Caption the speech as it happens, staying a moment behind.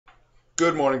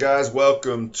Good morning, guys.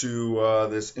 Welcome to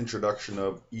this introduction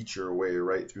of Eat Your Way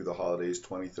Right Through the Holidays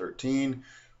 2013.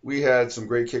 We had some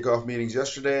great kickoff meetings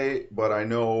yesterday, but I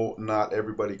know not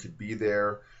everybody could be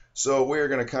there. So we're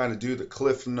going to kind of do the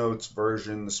Cliff Notes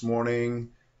version this morning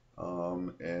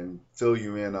and fill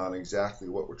you in on exactly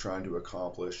what we're trying to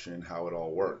accomplish and how it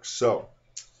all works. So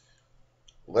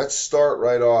let's start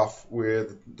right off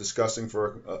with discussing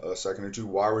for a second or two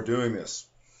why we're doing this.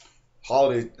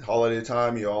 Holiday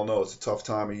time, you all know it's a tough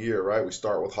time of year, right? We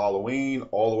start with Halloween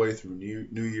all the way through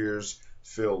New Year's,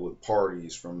 filled with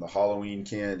parties, from the Halloween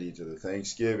candy to the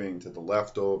Thanksgiving to the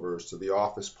leftovers to the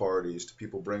office parties to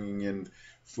people bringing in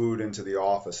food into the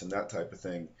office and that type of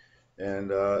thing.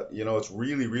 And it's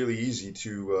really easy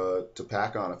to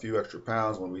pack on a few extra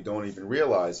pounds when we don't even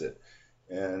realize it.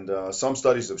 And some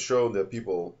studies have shown that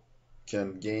people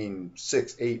can gain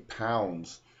 6, 8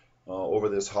 pounds over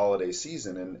this holiday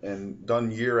season, and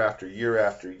done year after year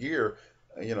after year,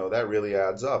 that really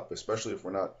adds up, especially if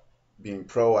we're not being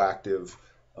proactive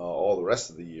all the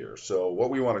rest of the year. So what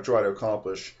we want to try to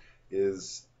accomplish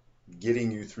is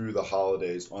getting you through the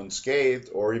holidays unscathed,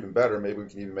 or even better, maybe we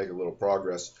can even make a little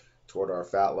progress toward our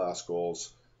fat loss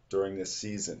goals during this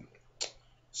season.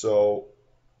 So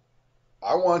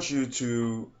I want you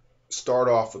to start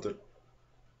off with a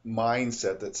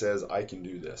mindset that says I can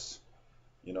do this.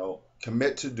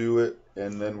 Commit to do it,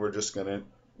 and then we're just gonna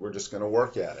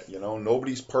work at it.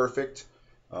 Nobody's perfect.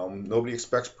 Nobody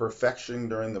expects perfection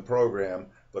during the program,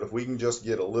 but if we can just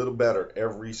get a little better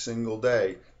every single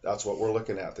day, that's what we're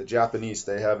looking at. The Japanese,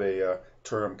 they have a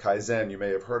term kaizen. You may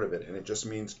have heard of it, and it just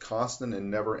means constant and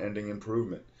never-ending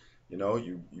improvement.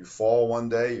 You fall one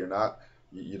day,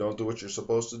 you don't do what you're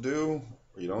supposed to do,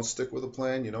 or you don't stick with a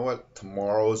plan. You know what?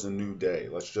 Tomorrow's a new day.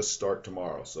 Let's just start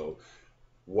tomorrow. So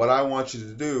what I want you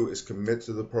to do is commit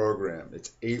to the program.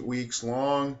 It's 8 weeks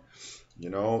long.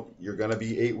 You're going to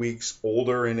be 8 weeks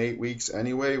older in 8 weeks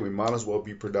anyway. We might as well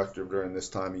be productive during this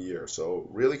time of year. So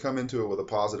really come into it with a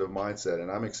positive mindset,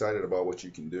 and I'm excited about what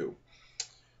you can do.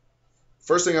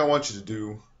 First thing I want you to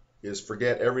do is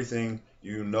forget everything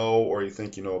you know or you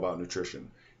think you know about nutrition.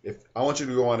 If I want you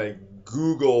to go on a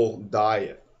Google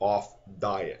diet, off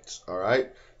diets, all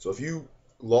right? So if you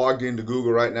logged into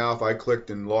Google right now, if I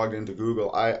clicked and logged into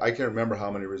Google, I can't remember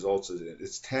how many results it is.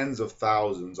 It's tens of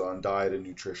thousands on diet and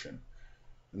nutrition.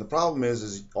 And the problem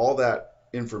is all that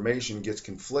information gets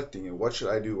conflicting. And what should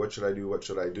I do? What should I do? What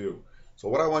should I do? So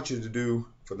what I want you to do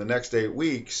for the next 8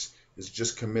 weeks is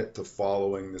just commit to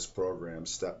following this program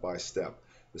step by step.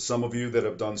 There's some of you that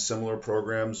have done similar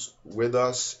programs with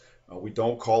us. We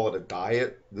don't call it a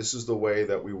diet. This is the way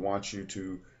that we want you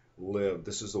to live.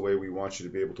 This is the way we want you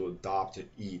to be able to adopt and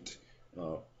eat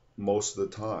uh, most of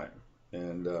the time.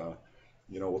 And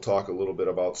we'll talk a little bit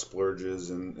about splurges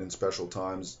and special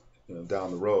times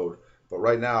down the road. But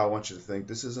right now, I want you to think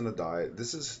this isn't a diet.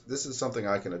 This is something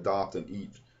I can adopt and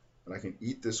eat, and I can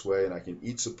eat this way, and I can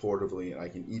eat supportively, and I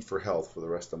can eat for health for the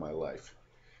rest of my life.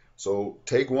 So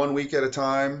take 1 week at a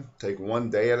time, take one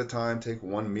day at a time, take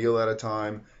one meal at a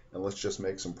time, and let's just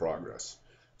make some progress.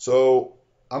 So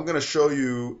I'm going to show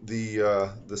you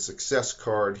the success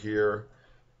card here,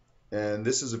 and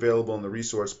this is available on the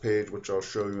resource page, which I'll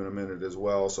show you in a minute as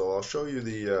well. So I'll show you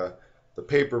the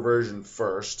paper version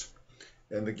first.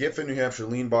 And the GIF in New Hampshire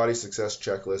Lean Body Success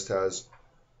Checklist has,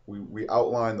 we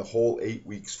outline the whole 8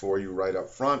 weeks for you right up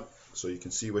front, so you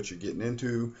can see what you're getting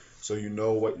into, so you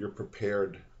know what you're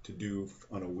prepared to do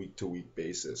on a week-to-week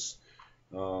basis.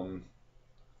 You'll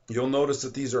notice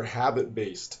that these are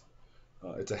habit-based.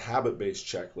 It's a habit-based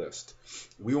checklist.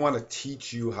 We want to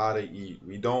teach you how to eat.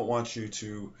 We don't want you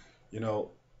to, a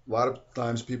lot of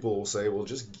times people will say, well,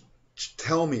 just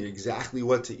tell me exactly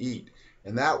what to eat.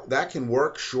 And that can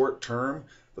work short term,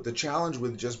 but the challenge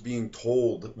with just being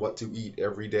told what to eat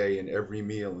every day and every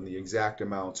meal and the exact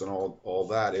amounts and all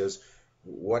that is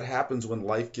what happens when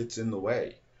life gets in the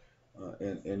way,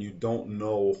 and you don't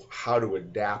know how to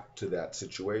adapt to that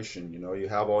situation. You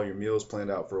have all your meals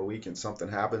planned out for a week and something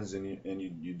happens and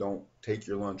you don't take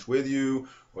your lunch with you,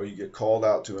 or you get called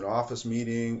out to an office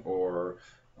meeting, or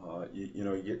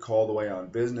you get called away on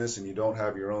business and you don't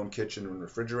have your own kitchen and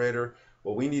refrigerator.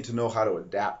 Well, we need to know how to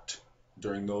adapt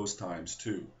during those times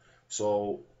too.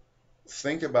 So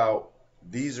think about,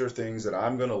 these are things that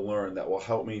I'm going to learn that will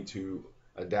help me to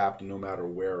adapt no matter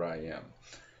where I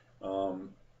am.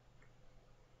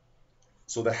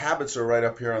 So the habits are right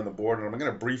up here on the board, and I'm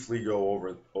going to briefly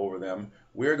go over them.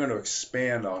 We're going to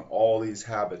expand on all these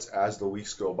habits as the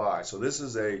weeks go by. So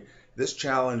this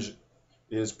challenge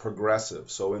is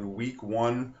progressive. So in week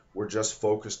 1, we're just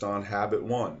focused on habit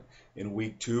 1. In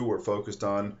week 2, we're focused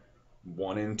on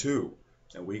 1 and 2.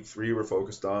 And week 3, we're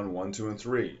focused on 1, 2, and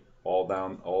 3, all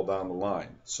down the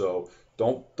line. So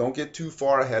don't get too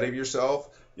far ahead of yourself.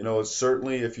 It's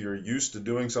certainly, if you're used to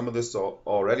doing some of this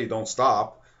already, don't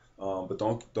stop. But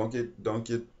don't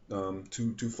get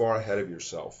too far ahead of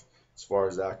yourself as far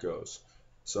as that goes.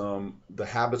 The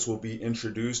habits will be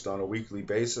introduced on a weekly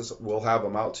basis. We'll have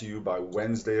them out to you by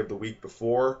Wednesday of the week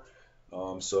before.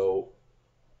 So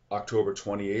October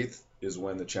 28th is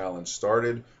when the challenge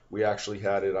started. We actually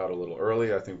had it out a little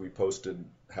early. I think we posted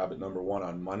habit number 1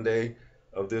 on Monday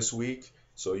of this week.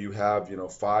 So you have,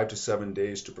 5 to 7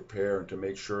 days to prepare and to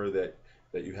make sure that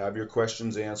you have your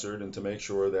questions answered, and to make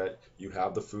sure that you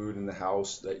have the food in the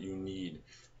house that you need,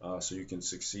 so you can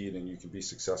succeed and you can be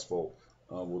successful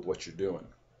with what you're doing.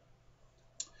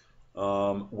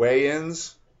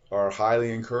 Weigh-ins are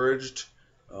highly encouraged.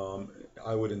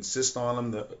 I would insist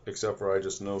on them, except for I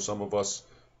just know some of us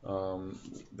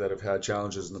that have had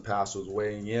challenges in the past with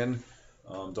weighing in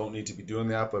don't need to be doing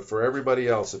that. But for everybody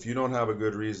else, if you don't have a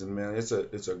good reason, man, it's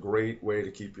a great way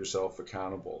to keep yourself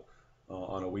accountable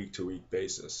on a week-to-week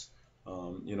basis.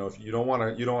 If you don't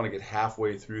want to get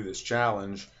halfway through this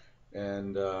challenge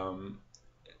and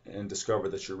discover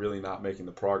that you're really not making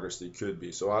the progress that you could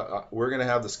be. So we're going to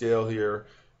have the scale here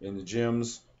in the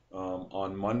gyms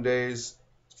on Mondays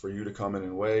for you to come in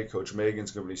and weigh. Coach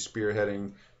Megan's going to be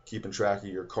spearheading, keeping track of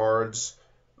your cards.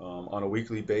 On a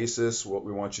weekly basis, what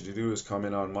we want you to do is come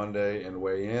in on Monday and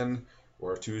weigh in,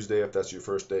 or Tuesday if that's your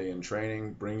first day in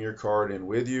training. Bring your card in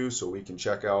with you so we can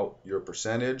check out your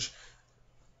percentage.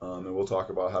 And we'll talk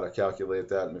about how to calculate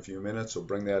that in a few minutes. So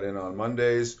bring that in on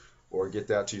Mondays, or get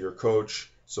that to your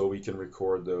coach so we can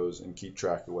record those and keep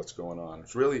track of what's going on.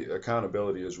 It's really,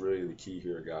 accountability is really the key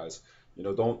here, guys.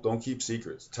 Don't keep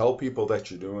secrets. Tell people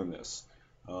that you're doing this.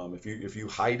 If you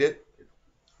hide it,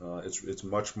 it's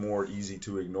much more easy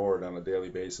to ignore it on a daily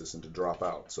basis and to drop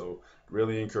out. So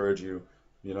really encourage you,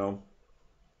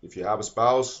 if you have a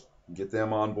spouse, get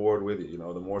them on board with you.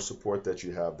 The more support that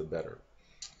you have, the better.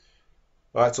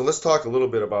 All right, so let's talk a little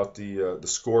bit about the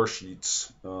score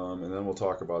sheets, and then we'll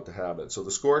talk about the habit. So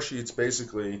the score sheets,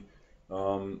 basically,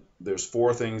 there's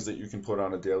 4 things that you can put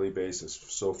on a daily basis.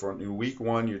 So for week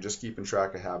 1, you're just keeping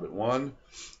track of habit 1.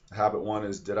 Habit 1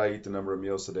 is, did I eat the number of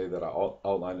meals today that I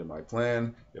outlined in my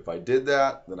plan? If I did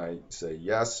that, then I say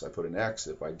yes, I put an X.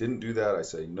 If I didn't do that, I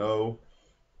say no.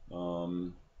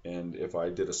 And if I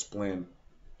did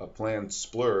a planned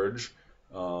splurge,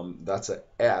 that's a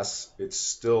S. It's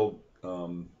still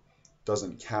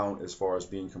doesn't count as far as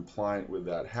being compliant with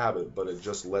that habit, but it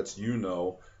just lets you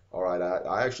know, all right,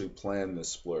 I actually planned this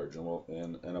splurge.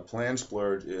 And a planned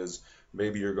splurge is,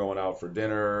 maybe you're going out for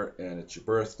dinner and it's your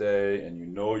birthday and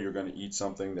you're going to eat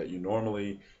something that you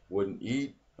normally wouldn't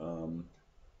eat.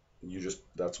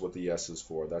 That's what the S is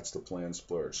for. That's the planned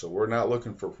splurge. So we're not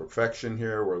looking for perfection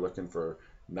here. We're looking for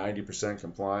 90%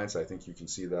 compliance. I think you can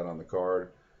see that on the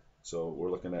card. So we're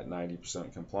looking at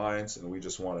 90% compliance, and we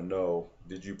just want to know,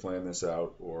 did you plan this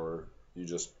out or you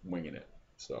just winging it?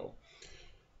 So,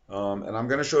 and I'm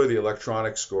going to show you the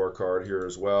electronic scorecard here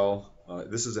as well.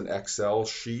 This is an Excel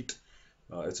sheet.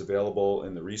 It's available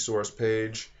in the resource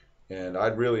page, and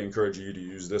I'd really encourage you to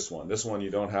use this one. This one, you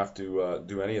don't have to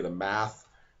do any of the math.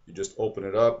 You just open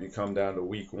it up, you come down to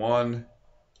week 1,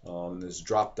 this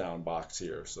drop-down box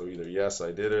here. So either yes,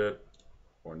 I did it,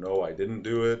 or no, I didn't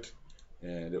do it.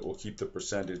 And it will keep the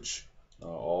percentage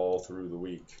all through the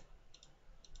week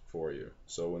for you.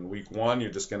 So in week 1, you're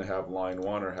just going to have line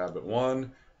 1 or habit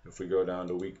 1. If we go down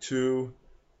to week 2,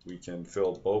 we can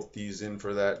fill both these in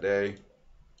for that day.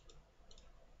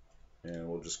 And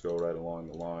we'll just go right along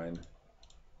the line.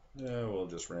 Yeah, we'll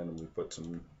just randomly put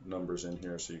some numbers in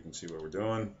here so you can see what we're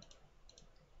doing.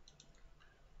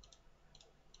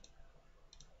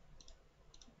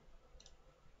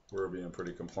 We're being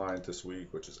pretty compliant this week,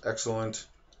 which is excellent.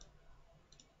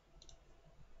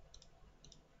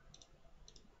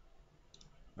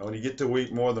 Now, when you get to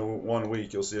more than 1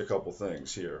 week, you'll see a couple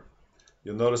things here.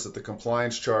 You'll notice that the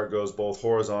compliance chart goes both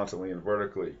horizontally and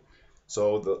vertically.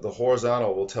 So the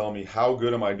horizontal will tell me how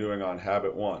good am I doing on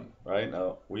habit 1, right?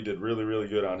 Now, we did really, really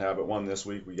good on habit 1 this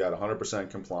week. We got 100%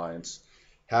 compliance.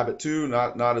 Habit 2,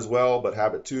 not as well, but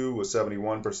habit 2 was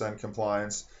 71%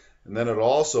 compliance. And then it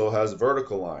also has a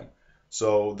vertical line.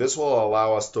 So this will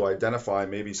allow us to identify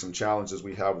maybe some challenges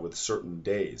we have with certain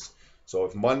days. So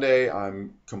if Monday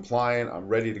I'm compliant, I'm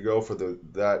ready to go for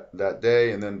that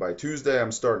day, and then by Tuesday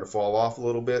I'm starting to fall off a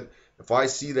little bit. If I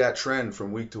see that trend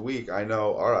from week to week, I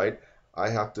know, all right, I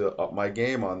have to up my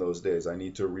game on those days. I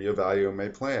need to reevaluate my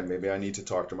plan. Maybe I need to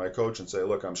talk to my coach and say,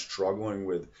 look, I'm struggling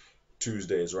with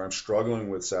Tuesdays, or I'm struggling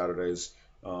with Saturdays.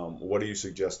 What do you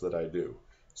suggest that I do?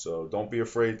 So don't be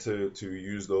afraid to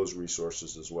use those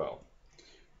resources as well.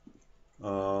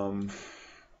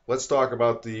 Let's talk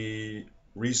about the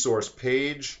resource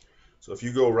page. So if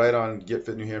you go right on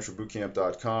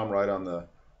getfitnewhampshirebootcamp.com, right on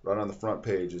the front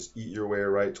page is Eat Your Way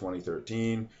Right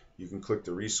 2013. You can click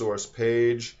the resource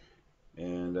page,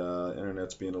 and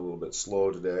internet's being a little bit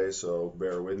slow today, so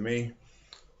bear with me.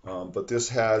 But this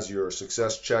has your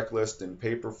success checklist in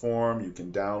paper form. You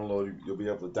can download, you'll be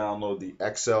able to download the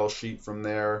Excel sheet from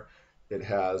there. It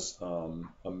has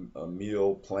a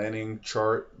meal planning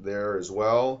chart there as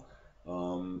well.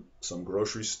 Some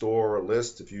grocery store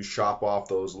lists. If you shop off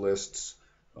those lists,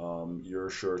 you're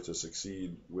sure to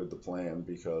succeed with the plan,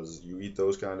 because you eat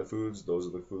those kind of foods. Those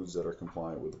are the foods that are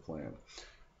compliant with the plan.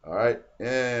 All right,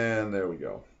 and there we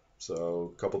go.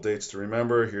 So a couple dates to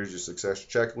remember. Here's your success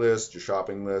checklist, your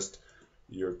shopping list,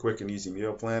 your quick and easy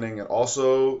meal planning. And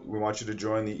also, we want you to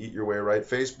join the Eat Your Way Right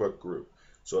Facebook group.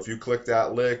 So if you click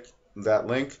that link,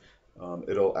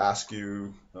 it'll ask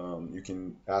you, you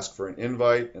can ask for an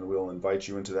invite, and we'll invite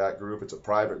you into that group. It's a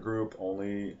private group.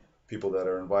 Only people that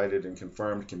are invited and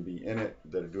confirmed can be in it,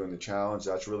 that are doing the challenge.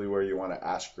 That's really where you want to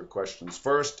ask your questions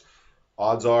first.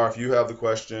 Odds are, if you have the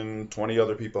question, 20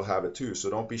 other people have it too. So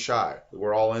don't be shy.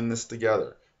 We're all in this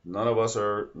together. None of us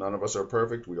are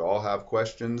perfect. We all have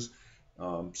questions.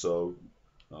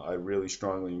 I really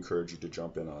strongly encourage you to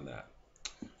jump in on that.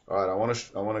 All right, I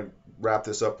want to wrap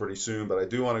this up pretty soon, but I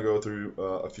do want to go through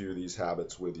a few of these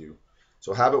habits with you.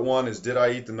 So habit 1 is, did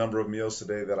I eat the number of meals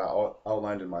today that I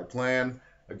outlined in my plan?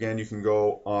 Again, you can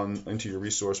go on into your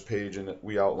resource page and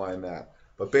we outline that.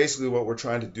 But basically what we're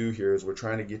trying to do here is we're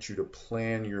trying to get you to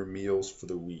plan your meals for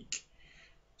the week.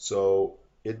 So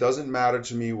it doesn't matter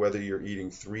to me whether you're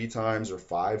eating 3 times or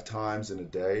 5 times in a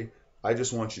day. I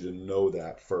just want you to know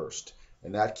that first.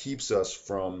 And that keeps us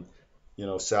from,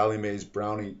 Sally Mae's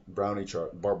brownie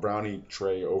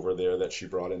tray over there that she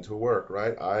brought into work,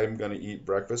 right? I'm going to eat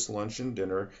breakfast, lunch, and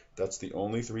dinner. That's the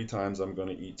only 3 times I'm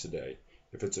going to eat today.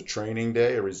 If it's a training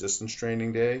day, a resistance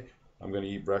training day, I'm going to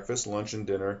eat breakfast, lunch, and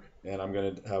dinner, and I'm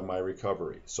going to have my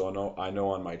recovery. So I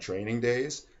know on my training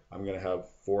days, I'm going to have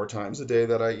 4 times a day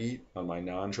that I eat. On my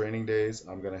non-training days,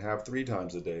 I'm going to have 3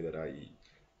 times a day that I eat.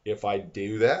 If I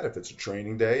do that, if it's a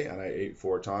training day and I ate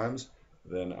 4 times,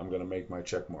 then I'm going to make my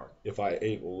check mark. If I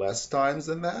ate less times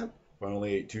than that, if I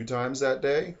only ate 2 times that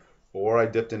day, or I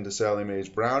dipped into Sally Mae's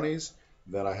brownies,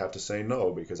 then I have to say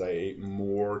no, because I ate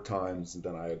more times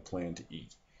than I had planned to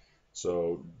eat.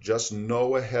 So just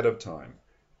know ahead of time.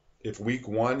 If week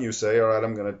 1 you say, all right,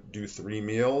 I'm going to do 3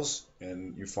 meals,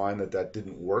 and you find that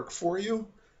didn't work for you,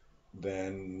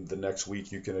 then the next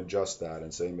week you can adjust that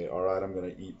and say, all right, I'm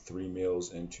going to eat 3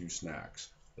 meals and 2 snacks.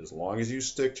 As long as you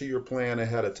stick to your plan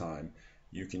ahead of time,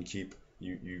 you can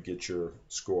you get your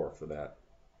score for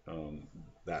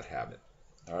that habit.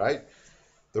 All right.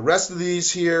 The rest of these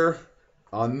here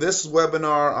on this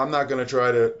webinar, I'm not going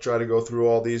to try to go through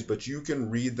all these, but you can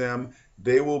read them.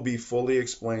 They will be fully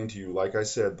explained to you, like I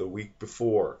said, the week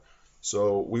before.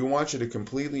 So we want you to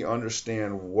completely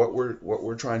understand what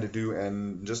we're trying to do,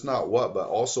 and just not what, but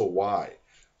also why.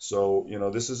 So,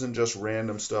 this isn't just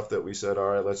random stuff that we said, all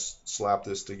right, let's slap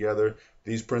this together.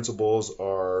 These principles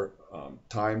are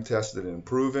time tested and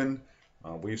proven.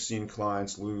 We've seen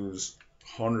clients lose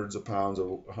hundreds and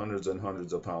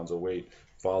hundreds of pounds of weight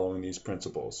following these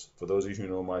principles. For those of you who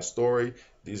know my story,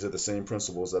 these are the same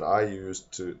principles that I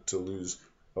used to lose,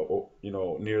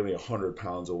 nearly 100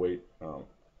 pounds of weight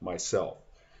myself.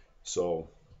 So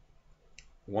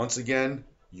once again,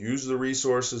 use the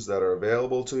resources that are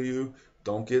available to you.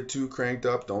 Don't get too cranked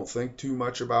up. Don't think too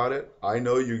much about it. I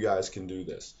know you guys can do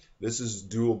this. This is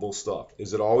doable stuff.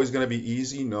 Is it always going to be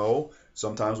easy? No.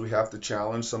 Sometimes we have to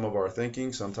challenge some of our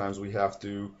thinking. Sometimes we have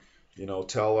to,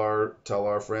 tell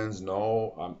our friends,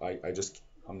 no,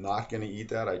 I'm not going to eat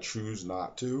that. I choose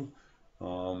not to.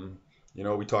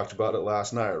 We talked about it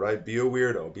last night, right? Be a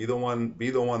weirdo. Be the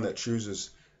one that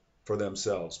chooses for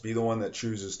themselves. Be the one that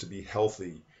chooses to be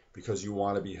healthy because you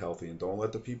want to be healthy, and don't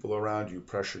let the people around you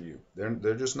pressure you.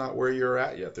 They're just not where you're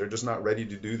at yet. They're just not ready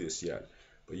to do this yet.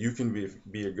 But you can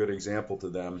be a good example to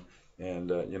them,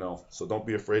 and so don't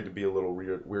be afraid to be a little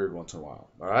weird once in a while.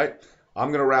 All right,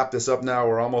 I'm gonna wrap this up now.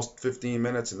 We're almost 15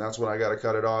 minutes, and that's when I gotta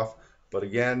cut it off. But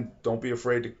again, don't be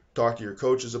afraid to talk to your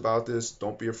coaches about this.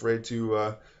 Don't be afraid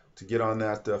to get on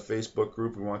that Facebook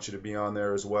group. We want you to be on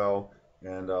there as well.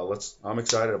 And I'm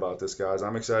excited about this, guys.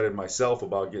 I'm excited myself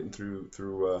about getting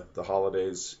through the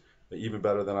holidays even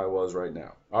better than I was right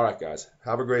now. All right, guys,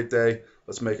 have a great day.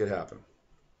 Let's make it happen.